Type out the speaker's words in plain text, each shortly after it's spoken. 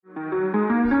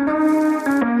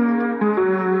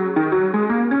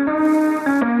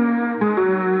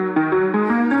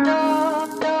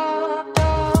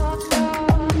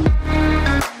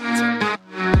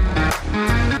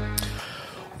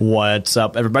What's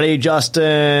up, everybody?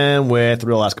 Justin with the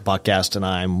Real Alaska Podcast, and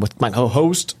I'm with my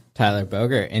co-host, Tyler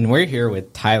Bogert, and we're here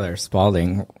with Tyler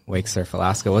Spalding, WakeSurf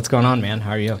Alaska. What's going on, man? How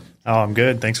are you? Oh, I'm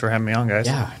good. Thanks for having me on, guys.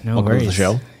 Yeah, no Welcome worries. to the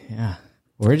show. Yeah.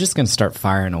 We're just going to start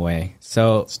firing away.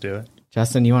 So, Let's do it.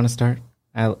 Justin, you want to start?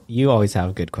 You always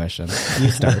have good questions. You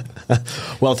start.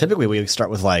 Well, typically we start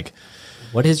with like,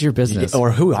 what is your business? or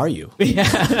who are you? Yeah.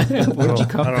 Where'd you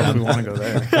come I don't know if we want to go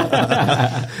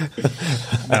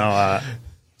there.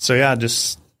 So yeah,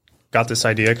 just got this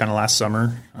idea kind of last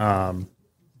summer. Not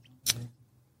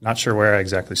sure where I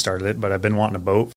exactly started it, but I've been wanting a boat